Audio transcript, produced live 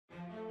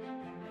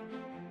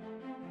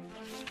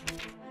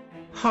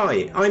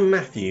Hi, I'm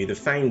Matthew, the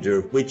founder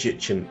of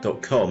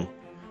WidgetChimp.com.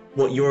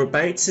 What you're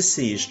about to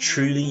see is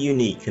truly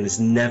unique and has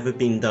never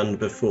been done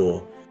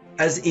before.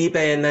 As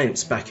eBay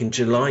announced back in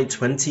July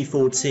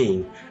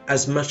 2014,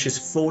 as much as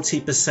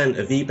 40%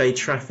 of eBay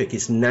traffic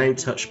is now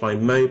touched by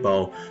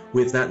mobile,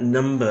 with that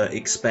number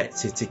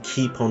expected to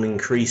keep on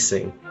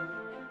increasing.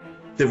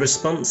 The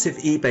responsive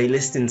eBay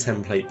listing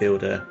template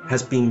builder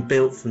has been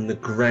built from the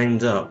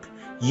ground up.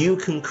 You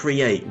can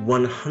create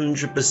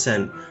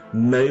 100%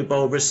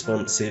 mobile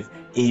responsive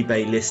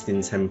eBay listing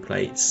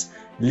templates.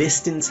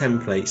 Listing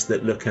templates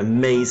that look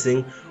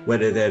amazing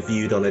whether they're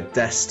viewed on a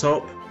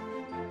desktop,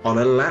 on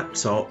a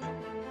laptop,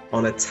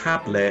 on a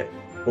tablet,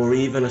 or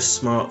even a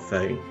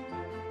smartphone.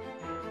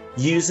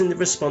 Using the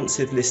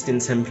responsive listing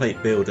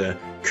template builder,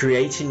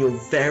 creating your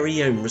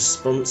very own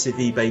responsive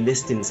eBay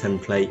listing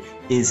template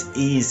is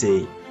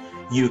easy.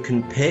 You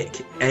can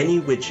pick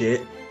any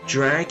widget,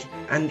 drag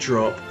and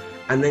drop,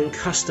 and then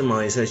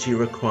customize as you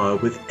require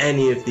with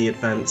any of the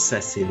advanced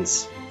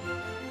settings.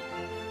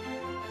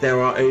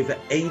 There are over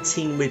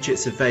 18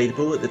 widgets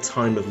available at the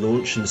time of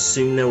launch, and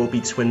soon there will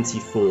be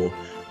 24.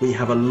 We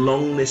have a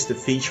long list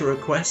of feature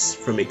requests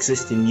from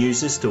existing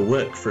users to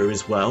work through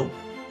as well.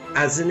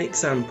 As an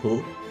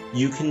example,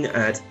 you can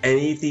add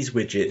any of these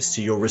widgets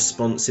to your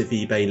responsive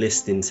eBay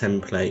listing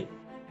template.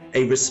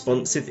 A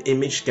responsive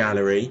image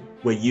gallery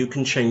where you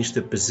can change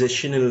the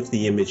positioning of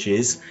the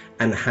images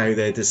and how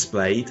they're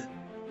displayed.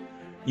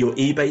 Your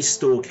eBay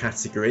store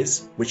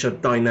categories, which are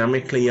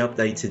dynamically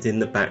updated in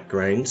the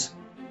background.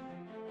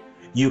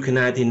 You can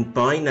add in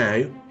buy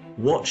now,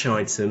 watch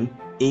item,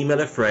 email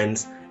a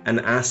friend,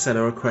 and ask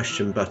seller a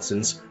question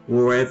buttons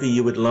wherever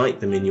you would like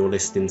them in your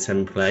listing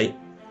template.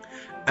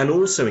 And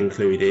also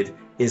included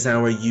is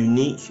our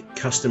unique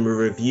customer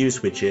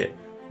reviews widget,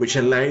 which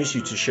allows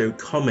you to show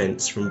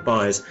comments from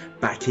buyers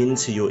back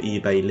into your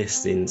eBay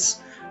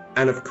listings.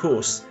 And of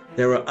course,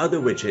 there are other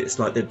widgets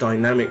like the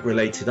dynamic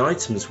related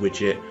items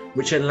widget,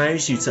 which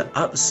allows you to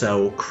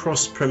upsell or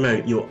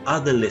cross-promote your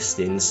other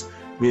listings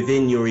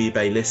within your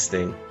eBay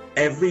listing.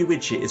 Every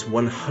widget is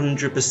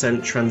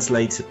 100%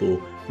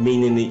 translatable,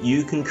 meaning that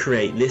you can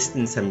create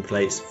listing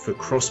templates for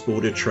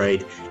cross-border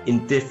trade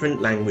in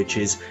different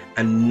languages,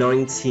 and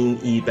 19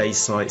 eBay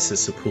sites are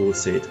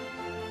supported.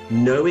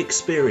 No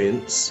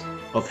experience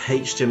of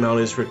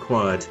HTML is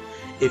required.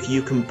 If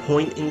you can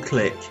point and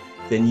click,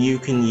 then you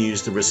can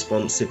use the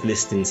responsive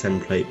listing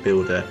template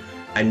builder.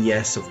 And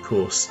yes, of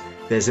course,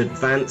 there's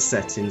advanced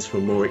settings for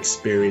more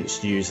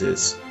experienced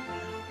users.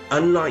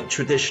 Unlike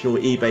traditional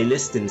eBay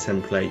listing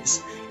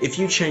templates, if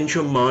you change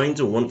your mind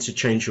or want to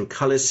change your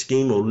color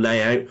scheme or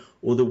layout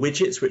or the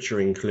widgets which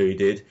are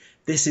included,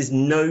 this is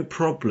no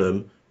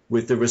problem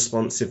with the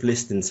responsive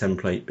listing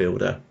template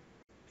builder.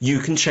 You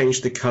can change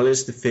the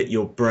colors to fit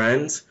your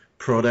brand,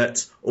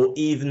 product, or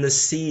even the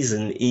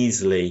season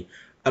easily,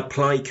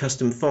 apply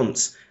custom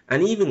fonts,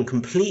 and even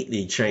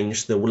completely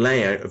change the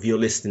layout of your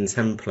listing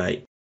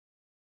template.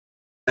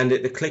 And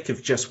at the click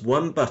of just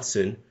one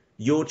button,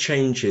 your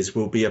changes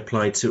will be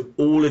applied to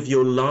all of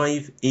your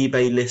live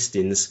eBay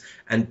listings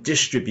and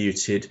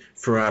distributed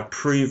through our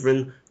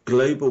proven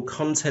global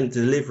content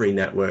delivery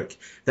network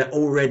that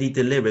already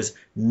delivers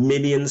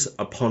millions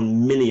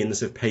upon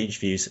millions of page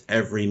views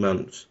every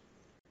month.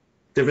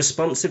 The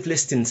responsive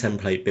listing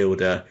template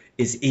builder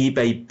is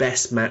eBay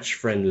best match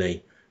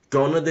friendly.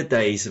 Gone are the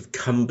days of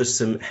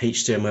cumbersome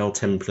HTML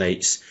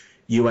templates.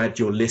 You add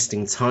your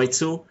listing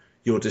title,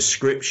 your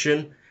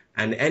description,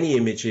 and any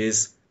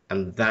images,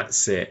 and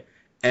that's it.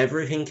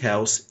 Everything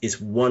else is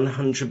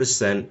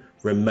 100%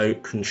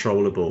 remote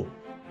controllable.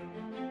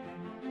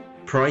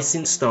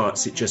 Pricing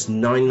starts at just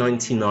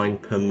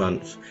 $9.99 per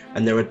month,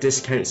 and there are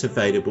discounts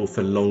available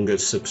for longer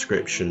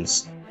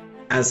subscriptions.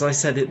 As I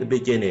said at the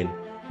beginning,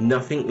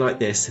 nothing like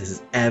this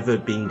has ever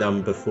been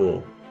done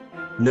before.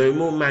 No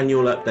more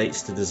manual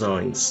updates to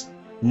designs.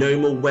 No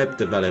more web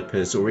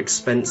developers or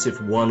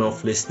expensive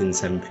one-off listing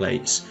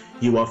templates.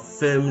 You are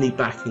firmly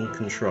back in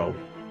control.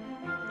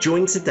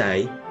 Join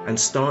today and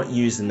start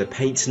using the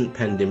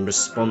patent-pending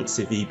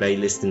responsive eBay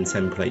listing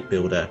template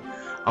builder.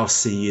 I'll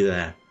see you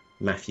there.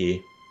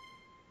 Matthew.